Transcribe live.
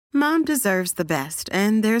Mom deserves the best,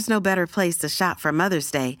 and there's no better place to shop for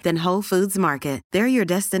Mother's Day than Whole Foods Market. They're your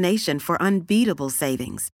destination for unbeatable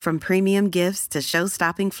savings, from premium gifts to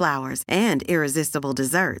show-stopping flowers and irresistible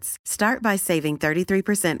desserts. Start by saving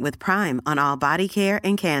 33% with Prime on all body care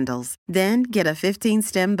and candles. Then get a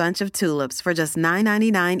 15-stem bunch of tulips for just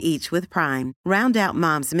 $9.99 each with Prime. Round out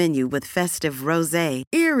Mom's menu with festive rosé,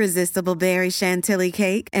 irresistible berry chantilly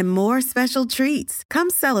cake, and more special treats. Come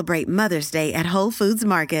celebrate Mother's Day at Whole Foods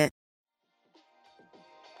Market.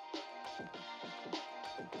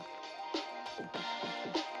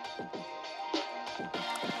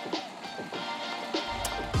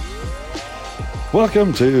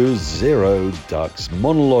 Welcome to Zero Ducks,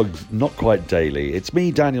 monologue not quite daily. It's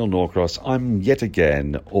me, Daniel Norcross. I'm yet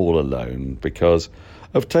again all alone because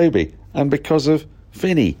of Toby and because of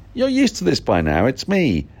Finny. You're used to this by now. It's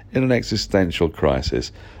me in an existential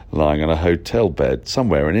crisis, lying on a hotel bed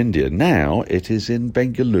somewhere in India. Now it is in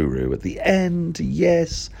Bengaluru at the end,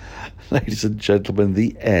 yes, ladies and gentlemen,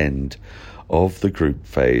 the end of the group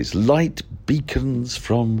phase. Light beacons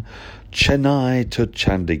from Chennai to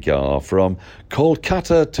Chandigarh, from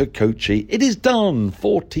Kolkata to Kochi. It is done.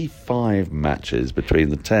 45 matches between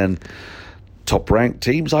the 10 top-ranked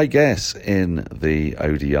teams, I guess, in the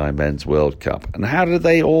ODI Men's World Cup. And how did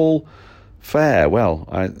they all fare? Well,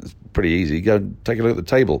 it's pretty easy. Go and take a look at the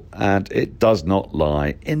table. And it does not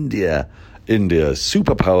lie. India,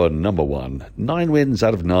 superpower number one. 9 wins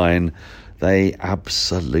out of 9. They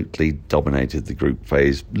absolutely dominated the group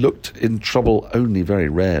phase, looked in trouble only very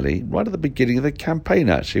rarely, right at the beginning of the campaign,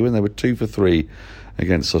 actually, when they were 2 for 3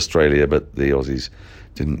 against Australia, but the Aussies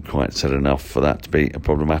didn't quite set enough for that to be a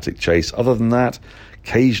problematic chase. Other than that,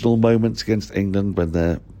 occasional moments against England when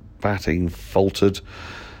their batting faltered.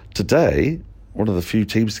 Today, one of the few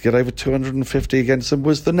teams to get over 250 against them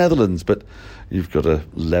was the Netherlands, but you've got to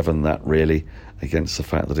leaven that, really, against the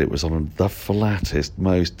fact that it was on the flattest,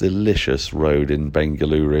 most delicious road in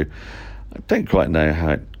Bengaluru. I don't quite know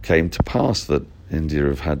how it came to pass that India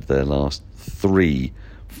have had their last 3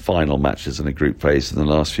 final matches in a group phase in the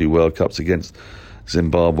last few World Cups against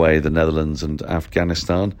Zimbabwe, the Netherlands and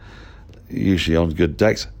Afghanistan, usually on good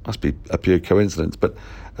decks. Must be a pure coincidence, but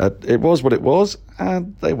it was what it was,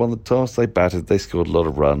 and they won the toss, they batted, they scored a lot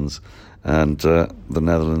of runs, and the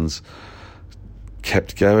Netherlands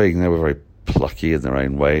kept going. They were very plucky in their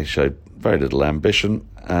own way, showed very little ambition,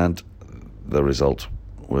 and the result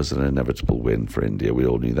was an inevitable win for India. We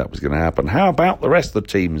all knew that was going to happen. How about the rest of the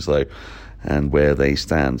teams, though, and where they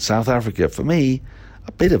stand? South Africa, for me,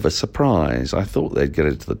 a bit of a surprise. I thought they'd get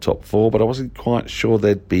into the top 4, but I wasn't quite sure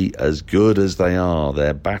they'd be as good as they are.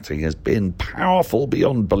 Their batting has been powerful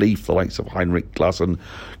beyond belief. The likes of Heinrich Klaassen,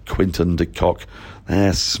 Quinton de Kock,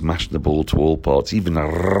 they're smashing the ball to all parts. Even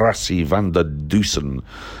Rassie van der Dusen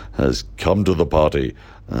has come to the party,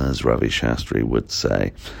 as Ravi Shastri would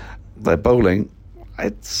say. Their bowling,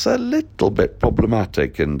 it's a little bit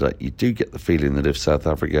problematic, and you do get the feeling that if South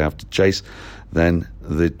Africa have to chase, then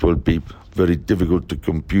it will be very difficult to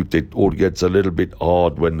compute. It all gets a little bit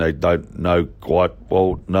hard when they don't know quite,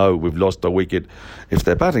 well, no, we've lost a wicket. If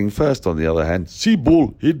they're batting first, on the other hand, see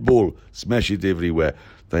ball, hit ball, smash it everywhere.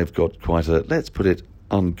 They've got quite a, let's put it,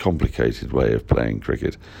 uncomplicated way of playing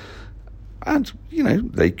cricket. And, you know,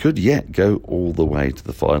 they could yet go all the way to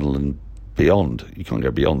the final and beyond. You can't go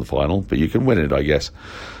beyond the final, but you can win it, I guess.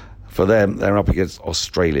 For them, they're up against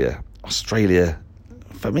Australia. Australia,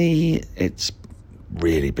 for me, it's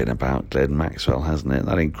really been about Glenn Maxwell, hasn't it?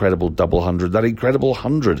 That incredible double 100, that incredible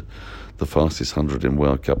 100, the fastest 100 in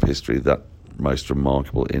World Cup history, that most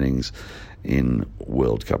remarkable innings in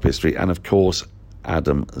World Cup history. And, of course,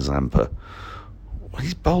 Adam Zampa.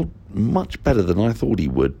 He's bowled much better than I thought he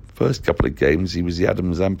would. First couple of games, he was the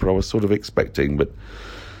Adam Zampa I was sort of expecting, but,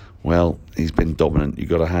 well, he's been dominant. You've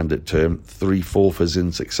got to hand it to him. 3 fourthers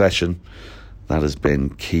in succession. That has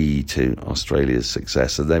been key to Australia's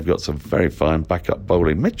success, and they've got some very fine backup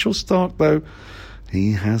bowling. Mitchell Starc, though,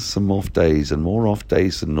 he has some off days, and more off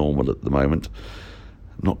days than normal at the moment.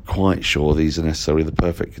 Not quite sure these are necessarily the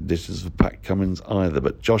perfect conditions for Pat Cummins either,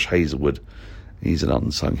 but Josh Hazlewood, he's an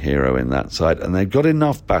unsung hero in that side, and they've got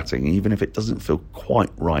enough batting, even if it doesn't feel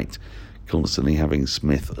quite right, constantly having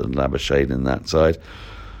Smith and Labuschagne in that side.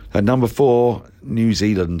 At number 4, New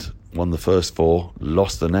Zealand won the first 4,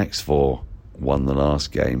 lost the next 4, won the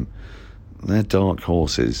last game. They're dark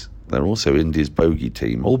horses. They're also India's bogey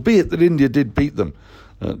team, albeit that India did beat them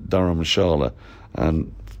at Dharamshala,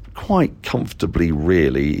 and quite comfortably,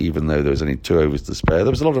 really, even though there was only 2 overs to spare.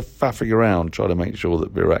 There was a lot of faffing around trying to make sure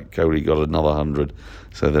that Virat Kohli got another 100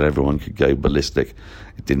 so that everyone could go ballistic.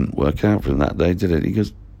 It didn't work out for him that day, did it? He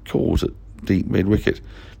was caught at deep mid-wicket.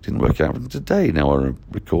 Didn't work out today, now I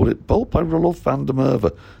record it. Bowled by Roelof van der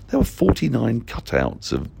Merwe. There were 49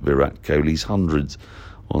 cutouts of Virat Kohli's hundreds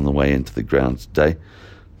on the way into the ground today.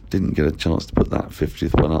 Didn't get a chance to put that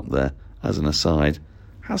 50th one up there. As an aside,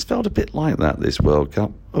 has felt a bit like that this World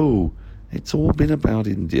Cup. Oh, it's all been about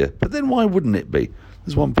India. But then why wouldn't it be?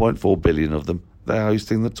 There's 1.4 billion of them. They're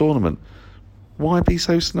hosting the tournament. Why be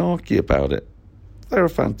so snarky about it? They're a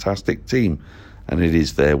fantastic team, and it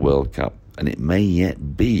is their World Cup, and it may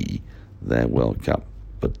yet be their World Cup,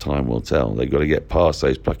 but time will tell. They've got to get past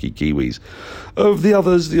those plucky Kiwis. Of the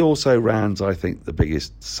others, the also-rans, I think the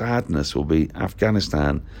biggest sadness will be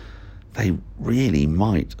Afghanistan. They really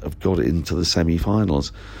might have got into the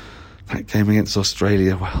semi-finals. That game against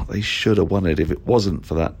Australia, well, they should have won it if it wasn't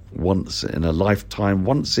for that once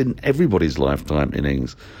in everybody's lifetime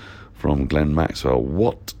innings from Glenn Maxwell.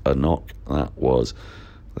 What a knock that was.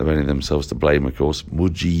 They've only themselves to blame, of course.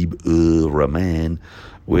 Mujib-ur-Rahman,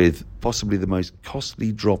 with possibly the most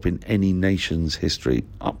costly drop in any nation's history.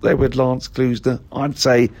 Up there with Lance Klusener, I'd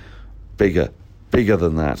say bigger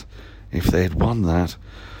than that. If they had won that,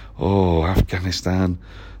 Afghanistan,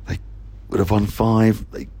 they would have won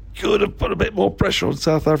 5. They could have put a bit more pressure on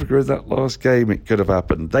South Africa in that last game. It could have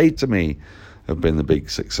happened. They, to me, have been the big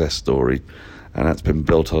success story, and that's been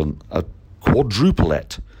built on a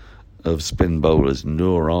quadruplet of spin bowlers.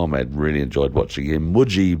 Noor Ahmed, really enjoyed watching him.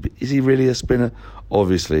 Mujib, is he really a spinner?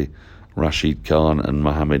 Obviously, Rashid Khan and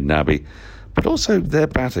Mohammad Nabi. But also their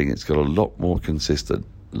batting, it's got a lot more consistent.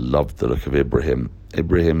 Loved the look of Ibrahim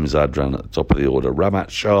Zadran at the top of the order. Ramat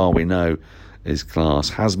Shah, we know, is class.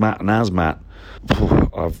 Hazmat and Azmat,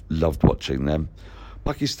 I've loved watching them.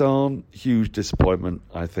 Pakistan, huge disappointment,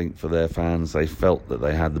 I think, for their fans. They felt that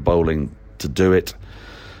they had the bowling to do it.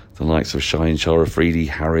 The likes of Shaheen Shah Afridi,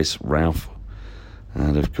 Harris, Rauf,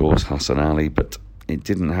 and of course Hassan Ali, but it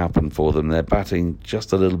didn't happen for them. Their batting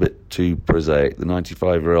just a little bit too prosaic. The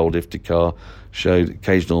 95-year-old Iftikhar showed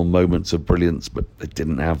occasional moments of brilliance, but they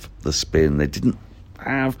didn't have the spin. They didn't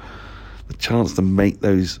have the chance to make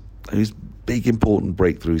those big important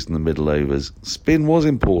breakthroughs in the middle overs. Spin was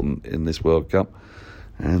important in this World Cup,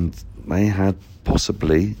 and they had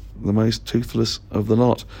possibly the most toothless of the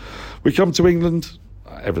lot. We come to England.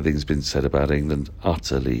 Everything's been said about England.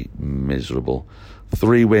 Utterly miserable.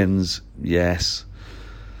 3 wins, yes.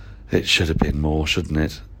 It should have been more, shouldn't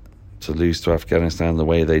it? To lose to Afghanistan the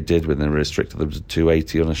way they did when they restricted them to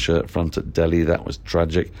 280 on a shirt front at Delhi, that was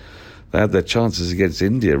tragic. They had their chances against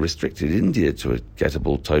India, restricted India to a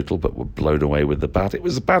gettable total, but were blown away with the bat. It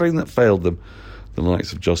was the batting that failed them. The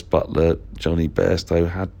likes of Jos Buttler, Johnny Bairstow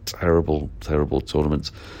had terrible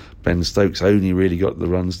tournaments. Ben Stokes only really got the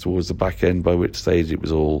runs towards the back end, by which stage it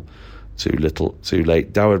was all too little, too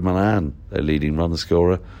late. Dawid Malan, their leading run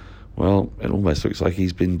scorer, well, it almost looks like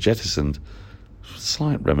he's been jettisoned.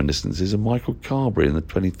 Slight reminiscences of Michael Carberry in the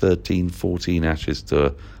 2013-14 Ashes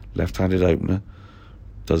Tour. Left-handed opener,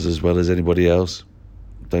 does as well as anybody else.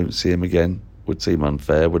 Don't see him again. Would seem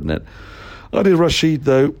unfair, wouldn't it? Adil Rashid,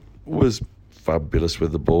 though, was fabulous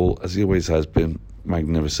with the ball, as he always has been.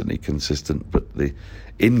 Magnificently consistent, but the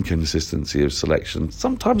inconsistency of selection,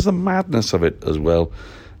 sometimes the madness of it as well,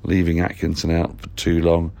 leaving Atkinson out for too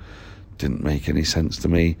long, didn't make any sense to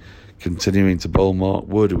me. Continuing to bowl Mark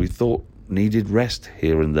Wood, who we thought needed rest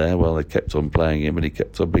here and there, well, they kept on playing him and he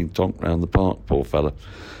kept on being tonked round the park, poor fella.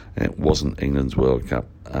 It wasn't England's World Cup,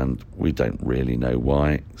 and we don't really know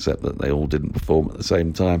why, except that they all didn't perform at the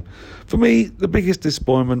same time. For me, the biggest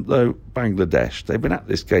disappointment, though, Bangladesh. They've been at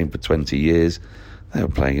this game for 20 years. They were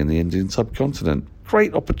playing in the Indian subcontinent.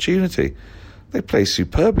 Great opportunity. They play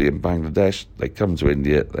superbly in Bangladesh. They come to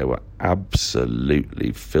India. They were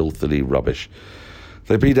absolutely filthily rubbish.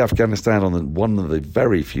 They beat Afghanistan on one of the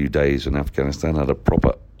very few days when Afghanistan had a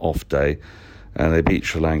proper off day. And they beat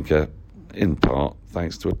Sri Lanka, in part,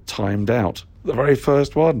 thanks to a timed out. The very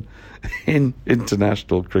first one in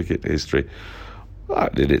international cricket history.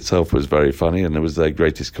 That in itself was very funny, and it was their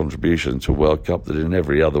greatest contribution to a World Cup that in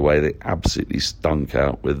every other way they absolutely stunk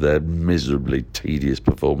out with their miserably tedious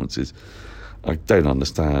performances. I don't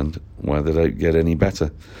understand why they don't get any better.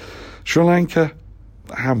 Sri Lanka,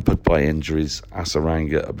 hampered by injuries.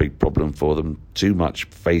 Asaranga, a big problem for them. Too much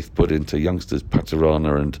faith put into youngsters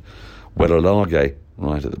Patirana and Welalage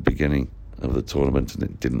right at the beginning of the tournament, and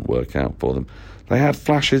it didn't work out for them. They had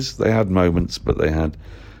flashes, they had moments, but they had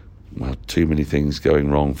too many things going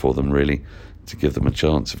wrong for them, really, to give them a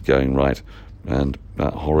chance of going right. And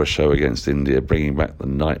that horror show against India, bringing back the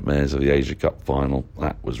nightmares of the Asia Cup final,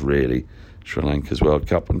 that was really Sri Lanka's World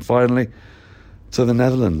Cup. And finally, to the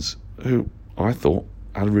Netherlands, who I thought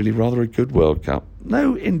had really rather a good World Cup.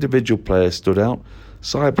 No individual player stood out.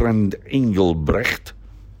 Sijbrand Engelbrecht,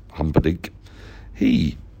 Humperdinck,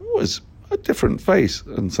 he was a different face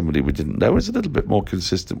and somebody we didn't know. Was a little bit more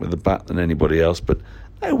consistent with the bat than anybody else, but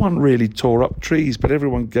no one really tore up trees, but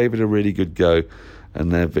everyone gave it a really good go,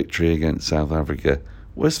 and their victory against South Africa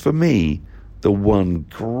was, for me, the one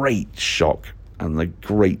great shock and the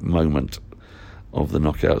great moment of the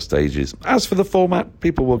knockout stages. As for the format,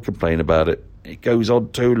 people will complain about it. It goes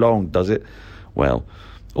on too long, does it? Well,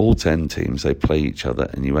 all 10 teams, they play each other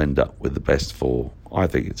and you end up with the best 4. I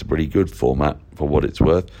think it's a pretty good format for what it's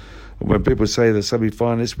worth. And when people say the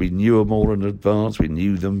semi-finalists, we knew them all in advance, we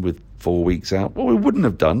knew them with 4 weeks out. Well, we wouldn't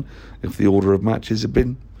have done if the order of matches had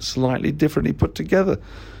been slightly differently put together.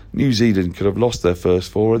 New Zealand could have lost their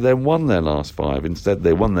first 4 and then won their last 5. Instead,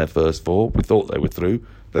 they won their first 4. We thought they were through.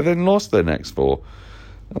 They then lost their next 4.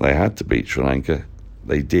 And they had to beat Sri Lanka.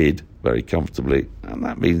 They did, very comfortably. And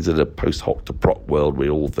that means that a post hoc to proc world, we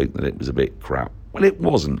all think that it was a bit crap. Well, it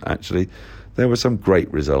wasn't, actually. There were some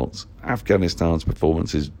great results. Afghanistan's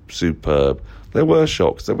performance is superb. There were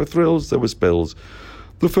shocks. There were thrills. There were spills.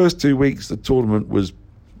 The first 2 weeks, the tournament was,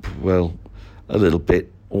 well, a little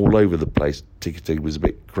bit all over the place. Ticketing was a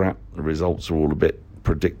bit crap. The results are all a bit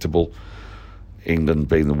predictable. England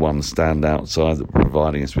being the one standout side that were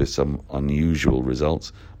providing us with some unusual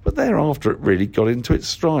results. But thereafter, it really got into its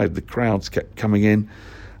stride. The crowds kept coming in,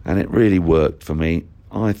 and it really worked for me.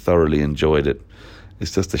 I thoroughly enjoyed it.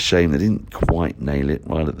 It's just a shame they didn't quite nail it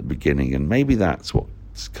right at the beginning, and maybe that's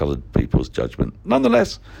what's coloured people's judgment.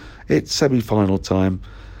 Nonetheless, it's semi-final time,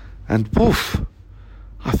 and poof,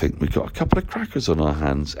 I think we've got a couple of crackers on our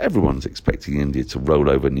hands. Everyone's expecting India to roll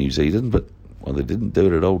over New Zealand, but, well, they didn't do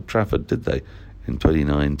it at Old Trafford, did they, in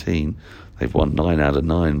 2019? They've won 9 out of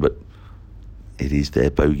 9, but it is their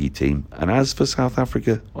bogey team. And as for South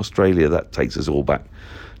Africa, Australia, that takes us all back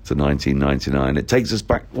to 1999. It takes us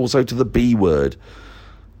back also to the B word.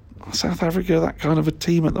 South Africa, that kind of a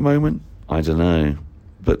team at the moment? I don't know.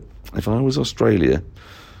 But if I was Australia,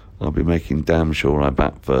 I'd be making damn sure I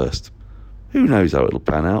bat first. Who knows how it'll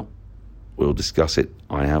pan out? We'll discuss it,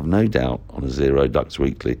 I have no doubt, on a Zero Ducks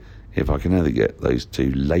Weekly, if I can ever get those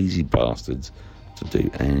 2 lazy bastards to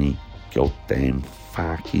do any goddamn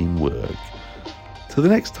fucking work. Till the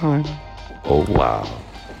next time, au revoir.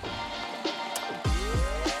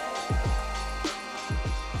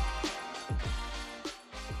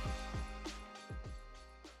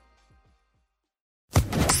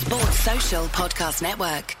 Sports Social Podcast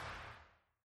Network.